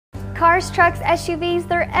Cars, trucks, SUVs,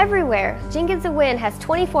 they're everywhere. Jenkins and Wynne has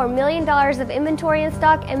 $24 million of inventory in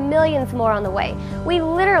stock and millions more on the way. We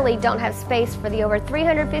literally don't have space for the over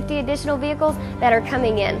 350 additional vehicles that are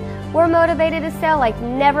coming in. We're motivated to sell like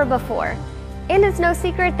never before. And it's no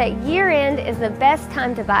secret that year-end is the best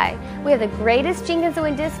time to buy. We have the greatest Jenkins and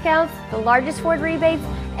Wynne discounts, the largest Ford rebates,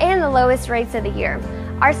 and the lowest rates of the year.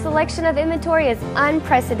 Our selection of inventory is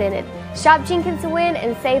unprecedented. Shop Jenkins and Wynne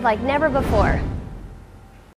and save like never before.